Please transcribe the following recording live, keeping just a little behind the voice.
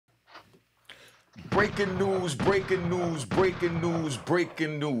Breaking news, breaking news, breaking news,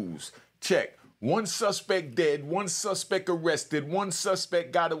 breaking news. Check. One suspect dead, one suspect arrested, one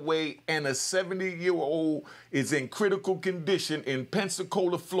suspect got away, and a 70-year-old is in critical condition in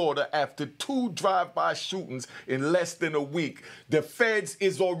Pensacola, Florida after 2 drive-by shootings in less than a week. The feds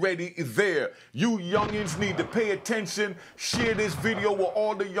is already there. You youngins need to pay attention. Share this video with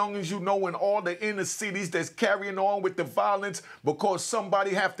all the youngins you know in all the inner cities that's carrying on with the violence, because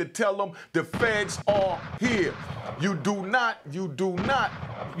somebody have to tell them the feds are here. You do not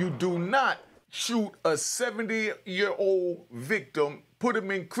shoot a 70-year-old victim, put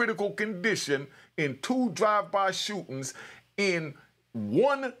him in critical condition in 2 drive-by shootings in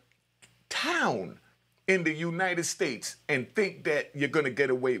one town in the United States and think that you're going to get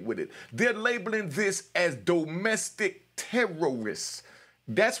away with it. They're labeling this as domestic terrorists.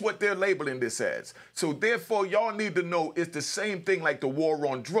 That's what they're labeling this as. So therefore, y'all need to know it's the same thing like the war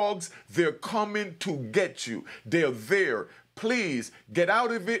on drugs. They're coming to get you. They're there. Please get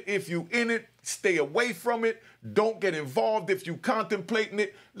out of it if you in it. Stay away from it. Don't get involved if you contemplating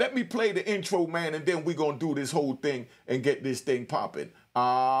it. Let me play the intro, man, and then we're going to do this whole thing and get this thing popping.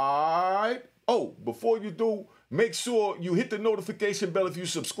 All right? Oh, before you do, make sure you hit the notification bell if you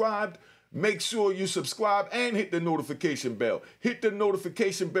subscribed. Make sure you subscribe and hit the notification bell. Hit the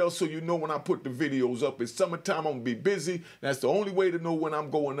notification bell so you know when I put the videos up. It's summertime. I'm going to be busy. That's the only way to know when I'm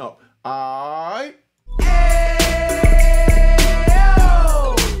going up. All right?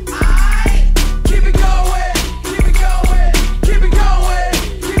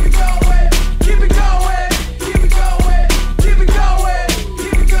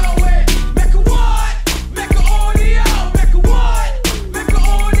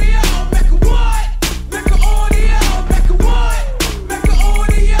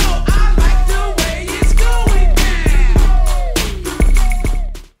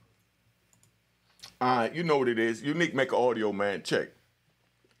 You know what it is. Unique Mecca Audio, man. Check.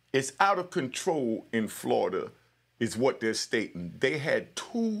 It's out of control in Florida, is what they're stating. They had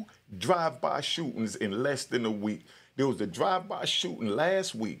 2 drive-by shootings in less than a week. There was a drive-by shooting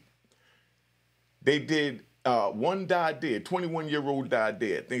last week. They did, one died dead, 21-year-old died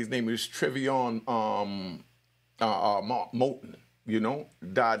dead. I think his name is Trevion Moulton, you know,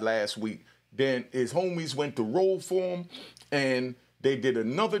 died last week. Then his homies went to roll for him, and they did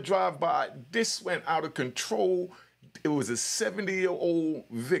another drive-by. This went out of control. It was a 70-year-old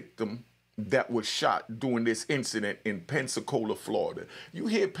victim that was shot during this incident in Pensacola, Florida. You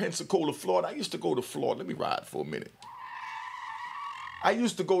hear Pensacola, Florida? I used to go to Florida. Let me ride for a minute. I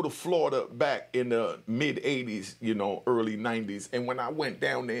used to go to Florida back in the mid-'80s, you know, early 90s. And when I went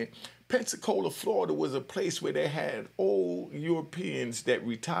down there, Pensacola, Florida was a place where they had old Europeans that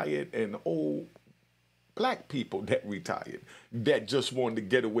retired and old Black people that retired, that just wanted to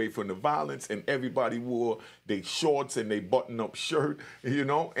get away from the violence, and everybody wore their shorts and their button-up shirt, you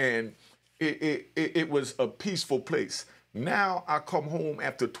know, and it was a peaceful place. Now I come home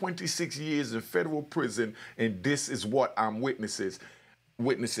after 26 years in federal prison, and this is what I'm witnessing.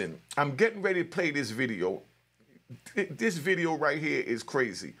 I'm getting ready to play this video. This video right here is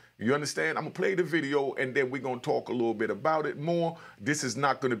crazy. You understand? I'm going to play the video, and then we're going to talk a little bit about it more. This is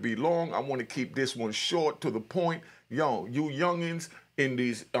not going to be long. I want to keep this one short, to the point. Yo, you youngins in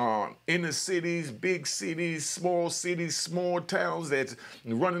these inner cities, big cities, small towns that's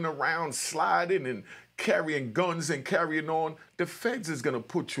running around sliding and carrying guns and carrying on, the feds is going to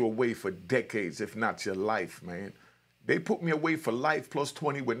put you away for decades, if not your life, man. They put me away for life plus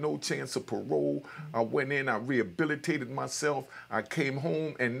 20 with no chance of parole. I went in, I rehabilitated myself. I came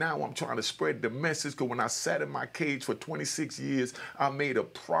home, and now I'm trying to spread the message, because when I sat in my cage for 26 years, I made a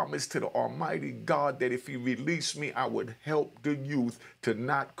promise to the Almighty God that if He released me, I would help the youth to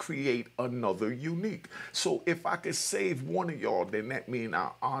not create another Unique. So if I could save one of y'all, then that means I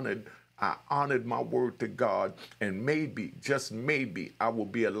honored my word to God, and maybe, just maybe, I will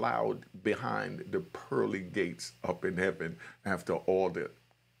be allowed behind the pearly gates up in heaven after all the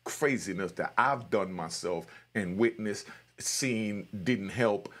craziness that I've done myself and witnessed, seen, didn't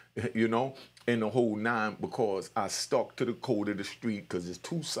help, you know, and the whole 9, because I stuck to the code of the street, because it's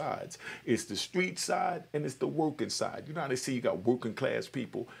 2 sides. It's the street side and it's the working side. You know how they say you got working class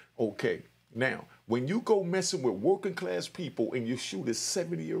people? Okay. Now, when you go messing with working class people and you shoot a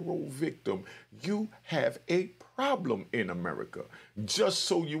 70-year-old victim, you have a problem in America. Just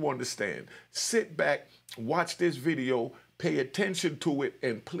so you understand. Sit back, watch this video, pay attention to it,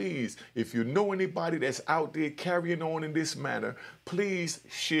 and please, if you know anybody that's out there carrying on in this manner, please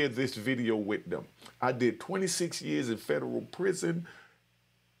share this video with them. I did 26 years in federal prison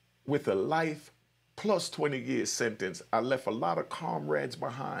with a life plus 20 years sentence. I left a lot of comrades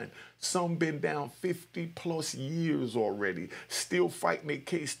behind. Some been down 50 plus years already, still fighting their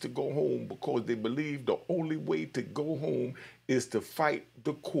case to go home because they believe the only way to go home is to fight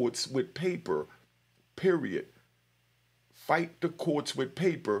the courts with paper, period. Fight the courts with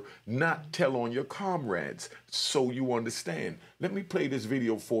paper, not tell on your comrades, so you understand. Let me play this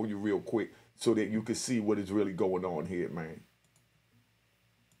video for you real quick so that you can see what is really going on here, man.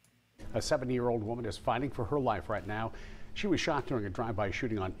 A 70-year-old woman is fighting for her life right now. She was shot during a drive-by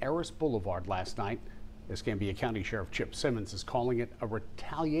shooting on Eris Boulevard last night. Escambia County Sheriff Chip Simmons is calling it a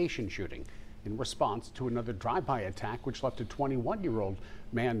retaliation shooting in response to another drive-by attack which left a 21-year-old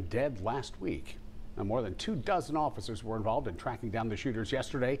man dead last week. Now, more than 24 officers were involved in tracking down the shooters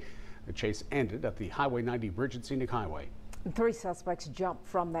yesterday. The chase ended at the Highway 90 bridge at Scenic Highway. 3 suspects jumped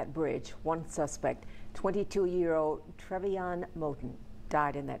from that bridge. One suspect, 22-year-old Trevion Moten,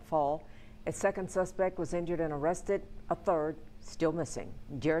 died in that fall. A second suspect was injured and arrested. A third still missing.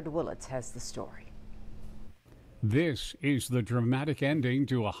 Jared Willits has the story. This is the dramatic ending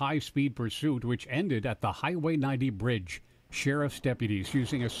to a high-speed pursuit which ended at the Highway 90 bridge. Sheriff's deputies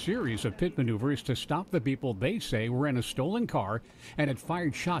using a series of pit maneuvers to stop the people they say were in a stolen car and had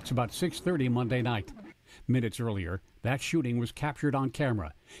fired shots about 6:30 Monday night. Minutes earlier, that shooting was captured on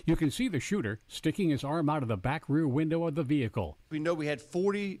camera. You can see the shooter sticking his arm out of the back rear window of the vehicle. We know we had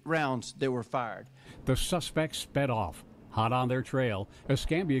 40 rounds that were fired. The suspects sped off. Hot on their trail,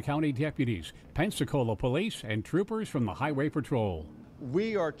 Escambia County deputies, Pensacola police, and troopers from the Highway Patrol.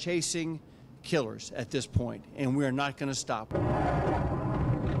 We are chasing killers at this point, and we are not going to stop.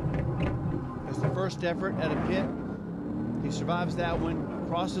 It's the first effort at a pit. He survives that one,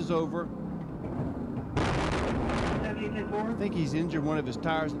 crosses over. I think he's injured one of his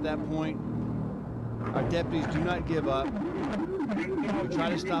tires at that point. Our deputies do not give up. We try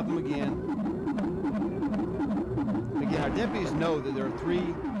to stop him again. Again, our deputies know that there are 3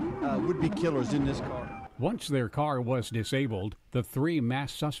 would-be killers in this car. Once their car was disabled, the 3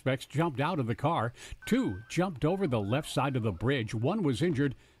 masked suspects jumped out of the car. 2 jumped over the left side of the bridge. 1 was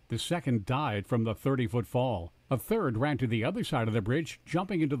injured. The second died from the 30-foot fall. A third ran to the other side of the bridge,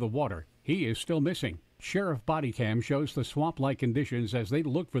 jumping into the water. He is still missing. Sheriff body cam shows the swamp-like conditions as they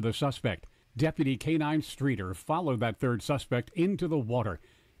look for the suspect. Deputy K-9 Streeter followed that third suspect into the water.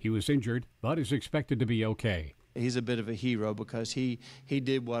 He was injured, but is expected to be okay. He's a bit of a hero because he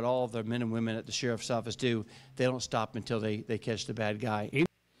did what all the men and women at the sheriff's office do. They don't stop until they catch the bad guy.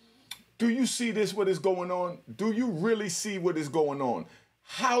 Do you see this, what is going on? Do you really see what is going on?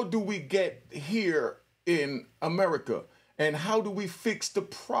 How do we get here in America? And how do we fix the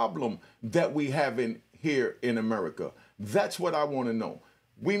problem that we have here in America? That's what I want to know.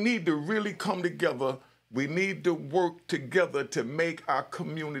 We need to really come together. We need to work together to make our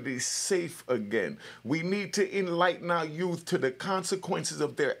community safe again. We need to enlighten our youth to the consequences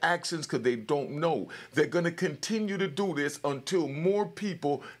of their actions because they don't know. They're going to continue to do this until more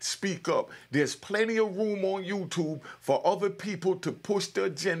people speak up. There's plenty of room on YouTube for other people to push the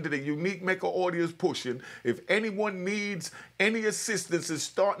agenda the Unique Mecca audio is pushing. If anyone needs any assistance in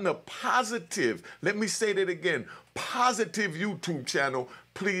starting a positive, let me say that again, positive YouTube channel,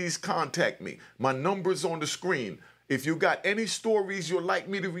 please contact me. My number's on the screen. If you got any stories you'd like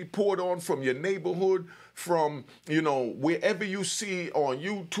me to report on from your neighborhood, from, wherever you see on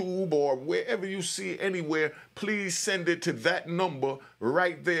YouTube or wherever you see anywhere, please send it to that number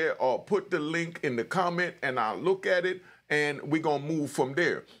right there or put the link in the comment and I'll look at it and we're going to move from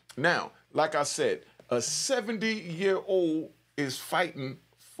there. Now, like I said, a 70-year-old is fighting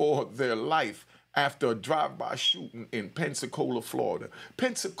for their life after a drive-by shooting in Pensacola, Florida.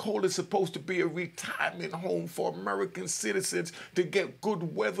 Pensacola is supposed to be a retirement home for American citizens to get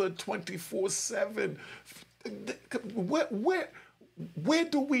good weather 24/7. Where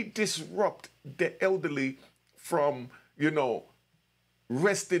do we disrupt the elderly from,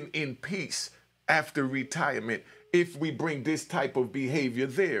 resting in peace after retirement if we bring this type of behavior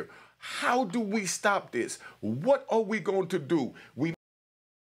there? How do we stop this? What are we going to do?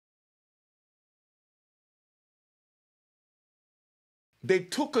 They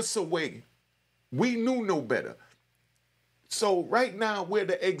took us away. We knew no better. So right now we're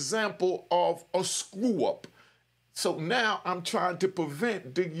the example of a screw up. So now I'm trying to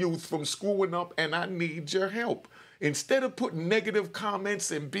prevent the youth from screwing up and I need your help. Instead of putting negative comments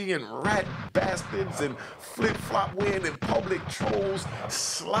and being rat bastards and flip-flop wearing and public trolls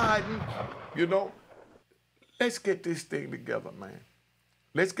sliding, let's get this thing together, man.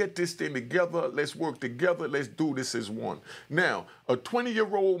 Let's get this thing together. Let's work together. Let's do this as one. Now, a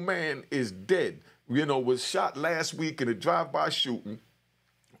 20-year-old man is dead, was shot last week in a drive-by shooting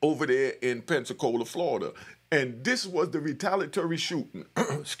over there in Pensacola, Florida. And this was the retaliatory shooting,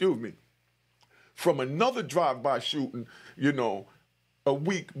 excuse me, from another drive-by shooting, you know, a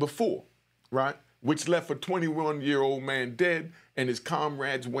week before, right? Which left a 21-year-old man dead, and his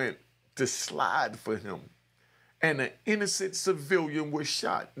comrades went to slide for him. And an innocent civilian was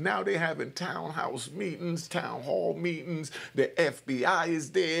shot. Now they're having townhouse meetings, town hall meetings. The FBI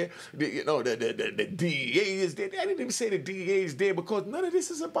is there. The DEA is there. I didn't even say the DEA is there because none of this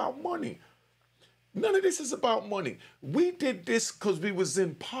is about money. None of this is about money. We did this because we was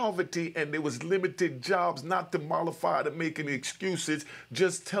in poverty and there was limited jobs, not to mollify to make any excuses,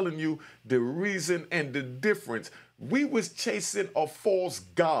 just telling you the reason and the difference. We was chasing a false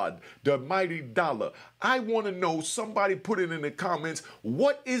god, the mighty dollar. I want to know, somebody put it in the comments,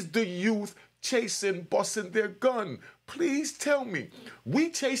 what is the youth chasing, busting their gun? Please tell me. We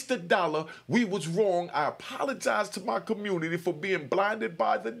chased the dollar. We was wrong. I apologize to my community for being blinded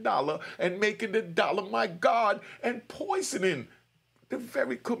by the dollar and making the dollar my god and poisoning the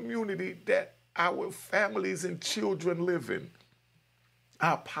very community that our families and children live in.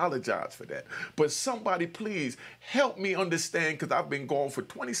 I apologize for that. But somebody please help me understand, because I've been gone for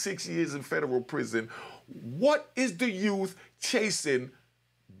 26 years in federal prison. What is the youth chasing,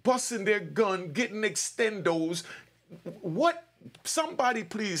 busting their gun, getting extendos? What? Somebody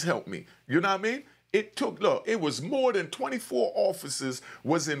please help me. You know what I mean? It took, look, it was more than 24 officers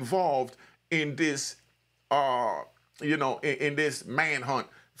was involved in this, in this manhunt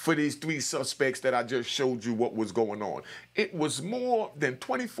for these 3 suspects that I just showed you what was going on. It was more than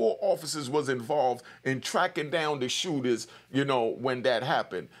 24 officers was involved in tracking down the shooters, you know, when that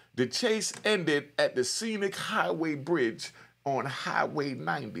happened. The chase ended at the scenic highway bridge on Highway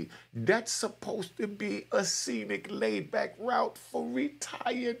 90. That's supposed to be a scenic, laid-back route for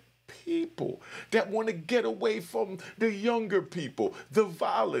retired people that want to get away from the younger people, the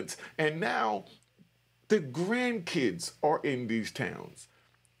violence. And now the grandkids are in these towns.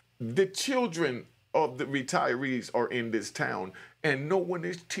 The children of the retirees are in this town, and no one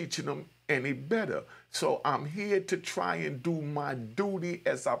is teaching them any better. So I'm here to try and do my duty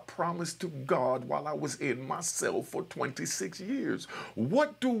as I promised to God while I was in my cell for 26 years.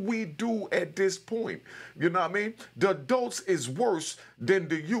 What do we do at this point? You know what I mean? The adults is worse than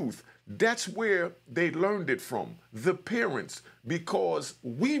the youth. That's where they learned it from, the parents, because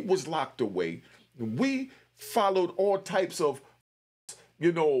we was locked away. We followed all types of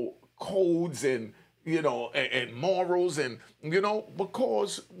codes and, and morals and,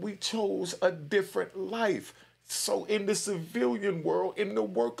 because we chose a different life. So in the civilian world, in the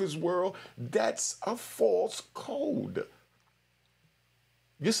workers' world, that's a false code.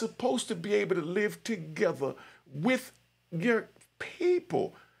 You're supposed to be able to live together with your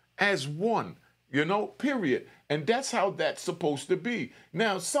people as one, period. And that's how that's supposed to be.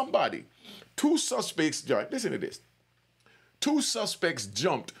 Now, 2 suspects, listen to this. 2 suspects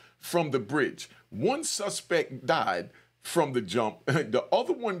jumped from the bridge. 1 suspect died from the jump. The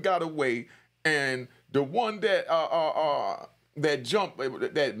other one got away, and the one that jumped,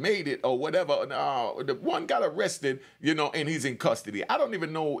 that made it or whatever, the one got arrested, and he's in custody. I don't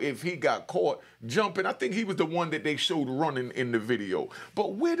even know if he got caught jumping. I think he was the one that they showed running in the video.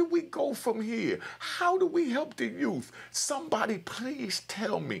 But where do we go from here? How do we help the youth? Somebody please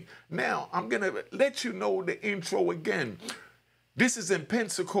tell me. Now, I'm going to let you know the intro again. This is in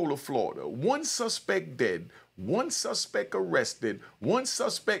Pensacola, Florida. 1 suspect dead, 1 suspect arrested, 1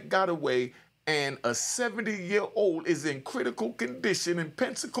 suspect got away, and a 70-year-old is in critical condition in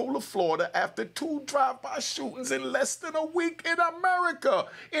Pensacola, Florida after 2 drive-by shootings in less than a week in America,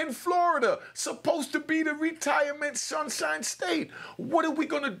 in Florida, supposed to be the retirement sunshine state. What are we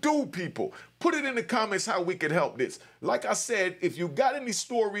going to do, people? Put it in the comments how we can help this. Like I said, if you got any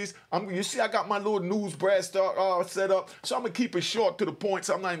stories, you see I got my little news brass set up, so I'm going to keep it short to the point,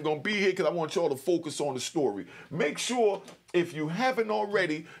 so I'm not even going to be here because I want y'all to focus on the story. Make sure, if you haven't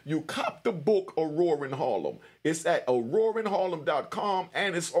already, you cop the book, A Roar in Harlem. It's at aurorinharlem.com,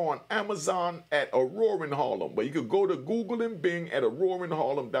 and it's on Amazon at A Roar in Harlem. But you could go to Google and Bing at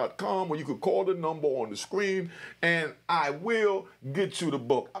aurorinharlem.com, or you could call the number on the screen, and I will get you the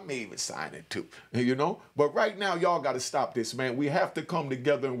book. I may even sign it too, But right now, y'all got to stop this, man. We have to come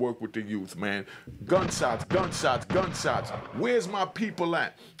together and work with the youth, man. Gunshots, gunshots, gunshots. Where's my people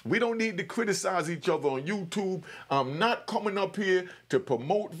at? We don't need to criticize each other on YouTube. I'm not coming up here to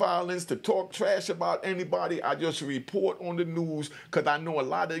promote violence, to talk trash about anybody. I just report on the news because I know a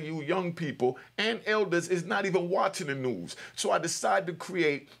lot of you young people and elders is not even watching the news. So I decided to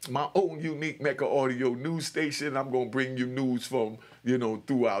create my own unique Mecca audio news station. I'm going to bring you news from,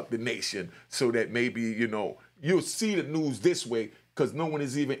 throughout the nation so that maybe, you'll see the news this way because no one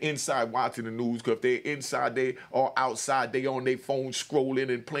is even inside watching the news. Because if they're inside, they are outside. They on their phone scrolling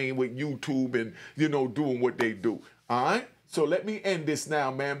and playing with YouTube and, you know, doing what they do. All right? So let me end this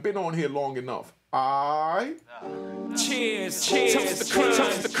now, man. Been on here long enough. All right? Cheers, cheers, toast the crime,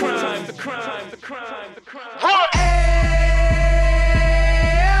 toast the crime, the crime, the crime, the crime.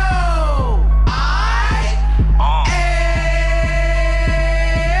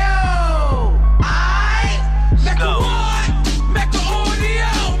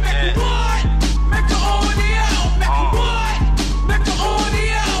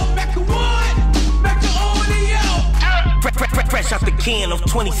 Fresh out the can of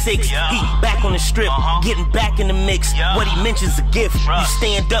 26, he back on the strip, getting back in the mix. What he mentions a gift. You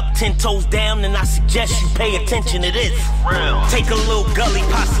stand up 10 toes down, and I suggest you pay attention to this. Take a little gully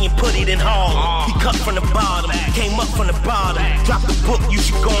posse and put it in Harlem. He cut from the bottom, came up from the bottom. Drop the book, you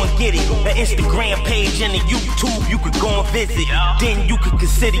should go and get it. The Instagram page and the YouTube, you could go and visit. Then you could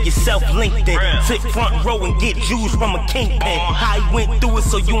consider yourself LinkedIn. Sit front row and get Jews from a kingpin. How he went through it,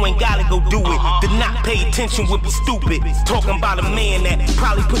 so you ain't gotta go do it. To not pay attention would be stupid. Talking about a man that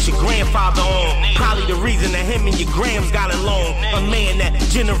probably put your grandfather on. Probably the reason that him and your grams got along. A man that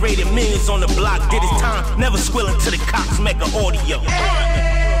generated millions on the block, did his time, never squilling to the cops, Mecca audio.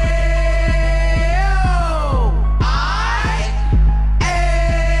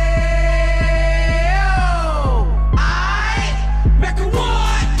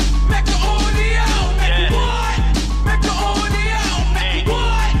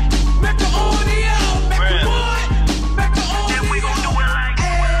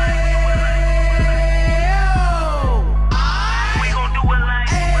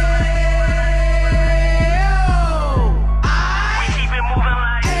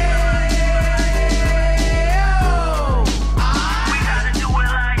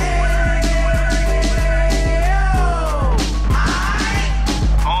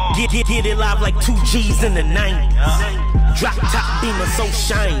 Get it live like 2 G's in the 90s. Drop top beamer so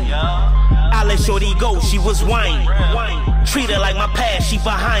shiny. I let shorty go, she was whining. Treat her like my past, she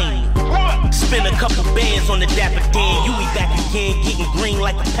behind me. Spend a couple bands on the Dapper Dan. You be back again, getting green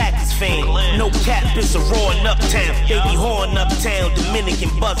like a Packers fan. No cap, it's a roaring uptown. Baby horn uptown,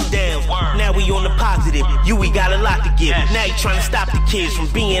 Dominican bust down. Now we on the positive, we got a lot to give. Now you trying to stop the kids from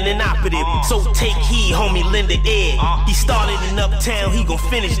being inoperative. So take heed, homie, lend an ear. He started in uptown, he gon'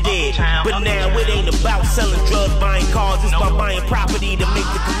 finish there. But now it ain't about selling drugs, buying cars. It's about buying property to make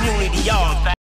the community ours.